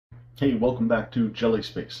Hey, welcome back to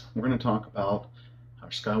Jeli-Space. We're going to talk about our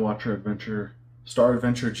Skywatcher Star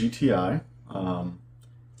Adventurer GTI,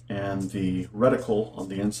 and the reticle on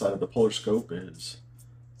the inside of the polar scope is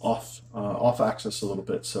off axis a little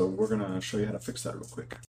bit, so we're going to show you how to fix that real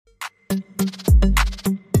quick.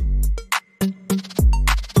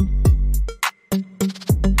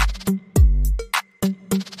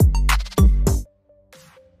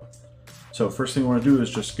 So first thing you want to do is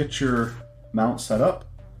just get your mount set up.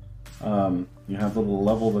 You have the little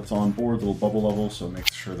level that's on board, the little bubble level, so make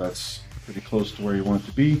sure that's pretty close to where you want it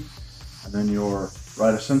to be. And then your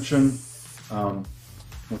right ascension,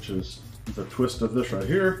 which is the twist of this right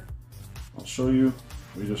here. I'll show you.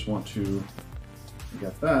 We just want to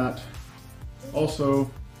get that also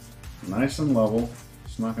nice and level.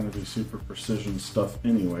 It's not going to be super precision stuff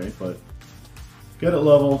anyway, but get it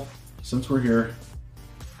level since we're here,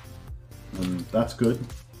 and that's good.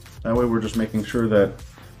 That way we're just making sure that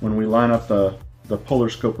when we line up the polar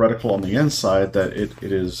scope reticle on the inside, that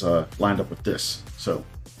it is lined up with this. So,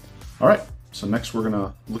 all right, so next we're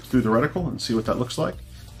gonna look through the reticle and see what that looks like,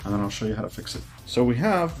 and then I'll show you how to fix it. So we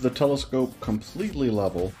have the telescope completely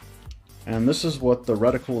level, and this is what the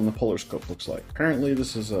reticle and the polar scope looks like. Apparently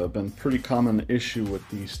this has been a pretty common issue with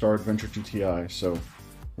the Star Adventurer GTI, so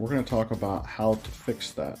we're gonna talk about how to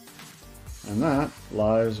fix that. And that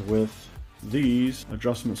lies with these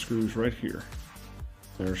adjustment screws right here.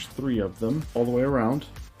 There's 3 of them all the way around.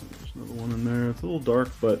 There's another one in there. It's a little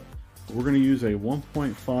dark, but we're going to use a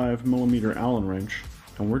 1.5 millimeter Allen wrench,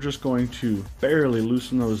 and we're just going to barely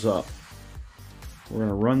loosen those up. We're going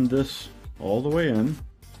to run this all the way in.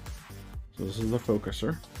 So this is the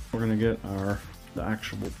focuser. We're going to get the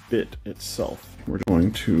actual bit itself. We're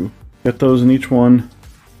going to get those in each one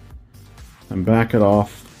and back it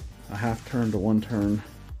off a half turn to 1 turn.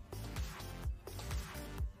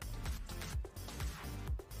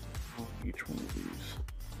 Each one of these.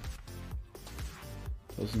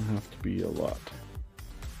 Doesn't have to be a lot.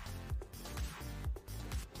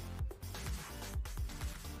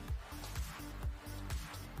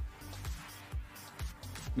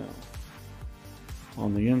 Now,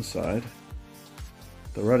 on the inside,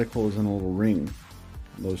 the reticle is in a little ring.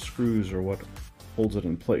 Those screws are what holds it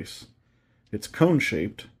in place. It's cone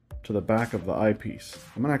shaped to the back of the eyepiece.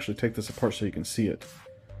 I'm gonna actually take this apart so you can see it.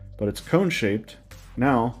 But it's cone shaped.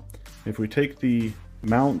 Now, if we take the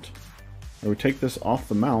mount, or we take this off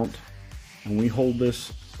the mount, and we hold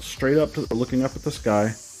this straight up to looking up at the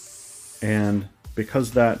sky, and because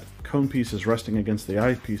that cone piece is resting against the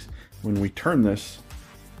eyepiece, when we turn this,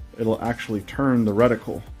 it'll actually turn the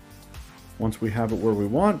reticle. Once we have it where we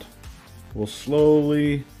want, we'll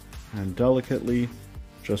slowly and delicately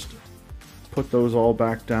just put those all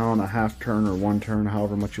back down a half turn or 1 turn,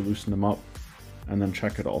 however much you loosen them up, and then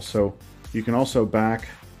check it all. So you can also back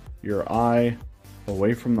your eye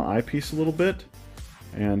away from the eyepiece a little bit,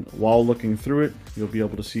 and while looking through it, you'll be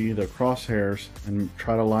able to see the crosshairs and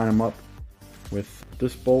try to line them up with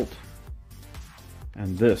this bolt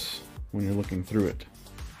and this when you're looking through it.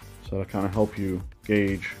 So that'll kind of help you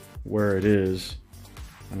gauge where it is.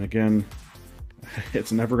 And again,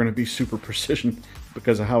 it's never going to be super precision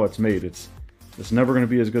because of how it's made. It's never going to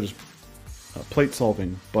be as good as plate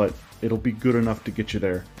solving, but it'll be good enough to get you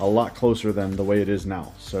there, a lot closer than the way it is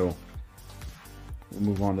now. So we'll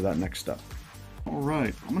move on to that next step. All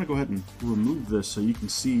right, I'm gonna go ahead and remove this so you can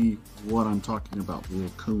see what I'm talking about, the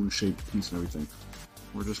little cone-shaped piece and everything.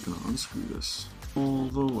 We're just gonna unscrew this all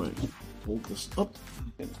the way. Hold this up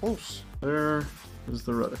and close. There is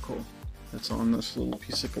the reticle. It's on this little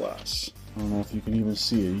piece of glass. I don't know if you can even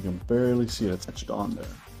see it. You can barely see it. It's etched on there.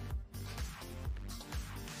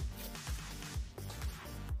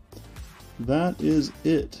 That is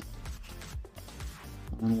it.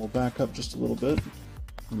 And we'll back up just a little bit.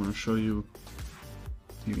 I'm going to show you.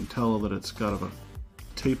 You can tell that it's got a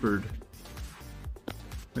tapered,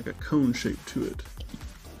 like a cone shape to it.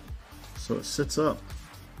 So it sits up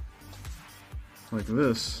like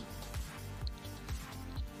this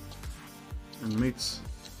and mates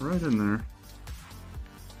right in there.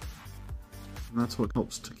 And that's what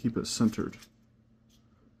helps to keep it centered.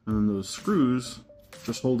 And then those screws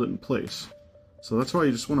just hold it in place. So that's why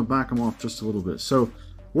you just want to back them off just a little bit. So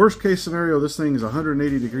worst case scenario, this thing is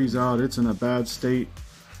 180 degrees out. It's in a bad state.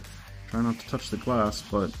 Try not to touch the glass,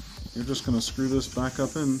 but you're just going to screw this back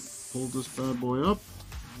up in. Hold this bad boy up.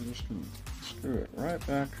 We're just going to screw it right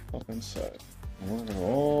back up inside. And we're going to go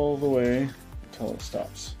all the way until it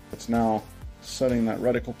stops. It's now setting that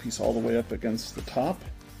reticle piece all the way up against the top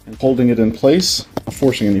and holding it in place, not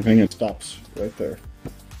forcing anything. It stops right there.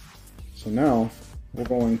 So now we're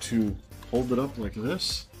going to hold it up like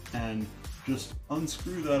this and just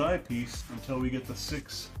unscrew that eyepiece until we get the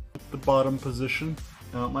 6 at the bottom position.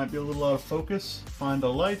 Now it might be a little out of focus. Find a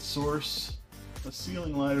light source, a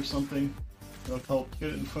ceiling light or something, that'll help get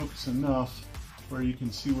it in focus enough where you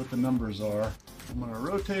can see what the numbers are. I'm going to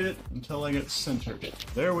rotate it until I get centered.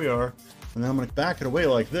 There we are. And then I'm going to back it away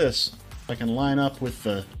like this. I can line up with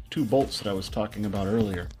the 2 bolts that I was talking about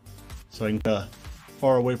earlier. So I can get a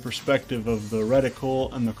far away perspective of the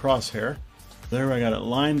reticle and the crosshair. There I got it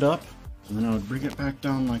lined up. And then I would bring it back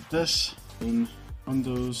down like this and run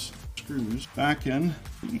those screws back in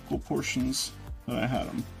the equal portions that I had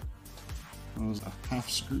them. That was a half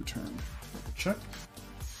screw turn. Check.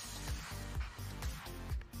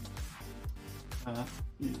 That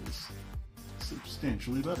is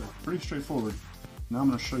substantially better. Pretty straightforward. Now I'm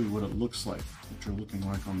going to show you what it looks like, what you're looking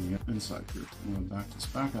like on the inside here. I'm going to back this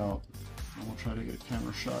back out, and we'll try to get a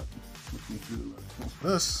camera shot looking through the reticle.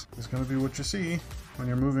 This is going to be what you see when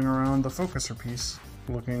you're moving around the focuser piece,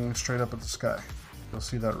 looking straight up at the sky. You'll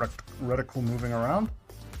see that reticle moving around.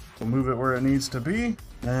 We'll move it where it needs to be,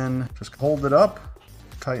 and just hold it up,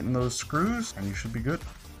 tighten those screws, and you should be good.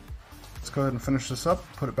 Let's go ahead and finish this up,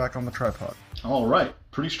 put it back on the tripod. All right,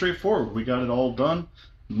 pretty straightforward. We got it all done.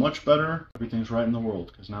 Much better. Everything's right in the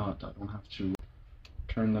world, because now I don't have to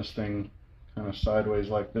turn this thing kind of sideways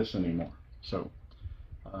like this anymore. So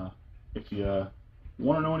if you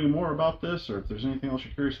want to know any more about this, or if there's anything else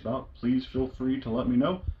you're curious about, please feel free to let me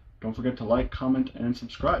know. Don't forget to like, comment, and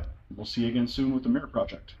subscribe. We'll see you again soon with the Mirror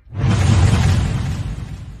Project.